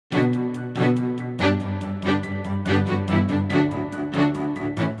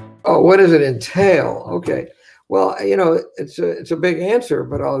what does it entail? Okay. Well, you know, it's a big answer,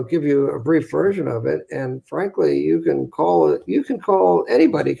 but I'll give you a brief version of it. And frankly,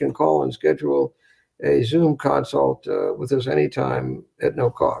 anybody can call and schedule a Zoom consult with us anytime at no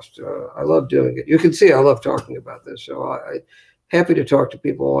cost. I love doing it. You can see I love talking about this. So I'm happy to talk to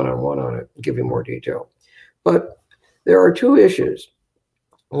people one-on-one on it and give you more detail. But there are two issues.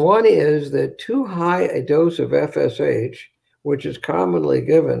 One is that too high a dose of FSH, which is commonly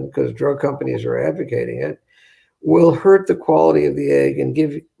given because drug companies are advocating it, will hurt the quality of the egg and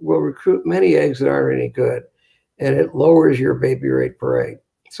will recruit many eggs that aren't any good. And it lowers your baby rate per egg.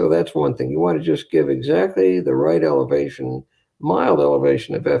 So that's one thing. You want to just give exactly the right elevation, mild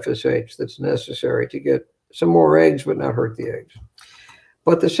elevation of FSH that's necessary to get some more eggs, but not hurt the eggs.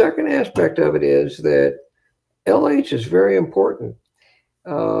 But the second aspect of it is that LH is very important.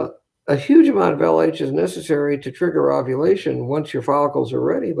 A huge amount of LH is necessary to trigger ovulation once your follicles are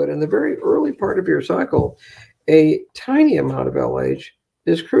ready. But in the very early part of your cycle, a tiny amount of LH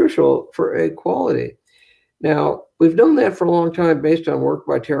is crucial for egg quality. Now, we've known that for a long time based on work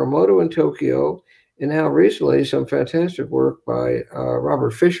by Teramoto in Tokyo, and now recently some fantastic work by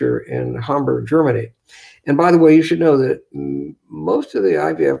Robert Fischer in Hamburg, Germany. And by the way, you should know that most of the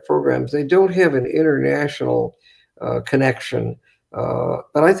IVF programs, they don't have an international connection.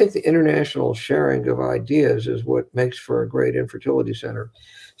 But I think the international sharing of ideas is what makes for a great infertility center.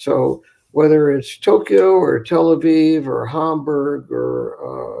 So whether it's Tokyo or Tel Aviv or Hamburg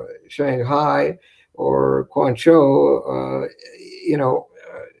or Shanghai or Guangzhou,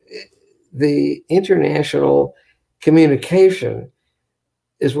 the international communication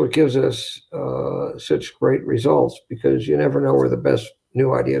is what gives us such great results, because you never know where the best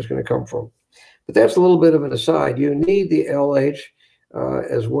new idea is going to come from. But that's a little bit of an aside. You need the LH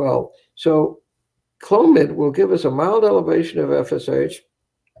as well. So Clomid will give us a mild elevation of FSH,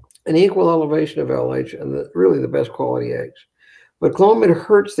 an equal elevation of LH, and really the best quality eggs. But Clomid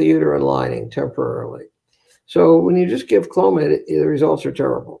hurts the uterine lining temporarily. So when you just give Clomid, the results are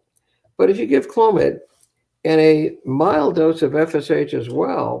terrible. But if you give Clomid and a mild dose of FSH as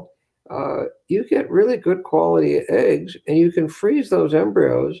well, you get really good quality eggs, and you can freeze those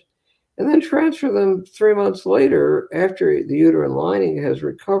embryos and then transfer them 3 months later after the uterine lining has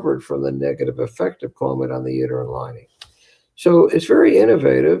recovered from the negative effect of Clomid on the uterine lining. So it's very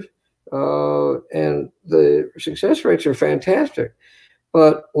innovative, and the success rates are fantastic.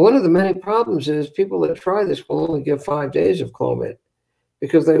 But one of the many problems is people that try this will only give 5 days of Clomid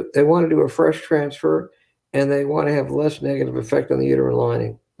because they want to do a fresh transfer and they want to have less negative effect on the uterine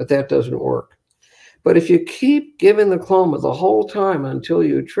lining, but that doesn't work. But if you keep giving the Clomid the whole time until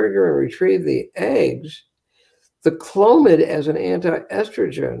you trigger and retrieve the eggs, the Clomid as an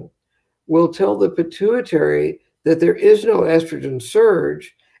anti-estrogen will tell the pituitary that there is no estrogen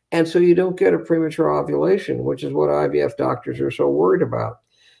surge, and so you don't get a premature ovulation, which is what IVF doctors are so worried about.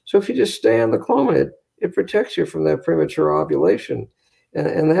 So if you just stay on the Clomid, it protects you from that premature ovulation.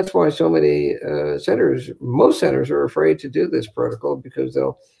 And that's why so many most centers are afraid to do this protocol, because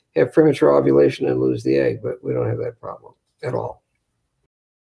they'll have premature ovulation and lose the egg, but we don't have that problem at all.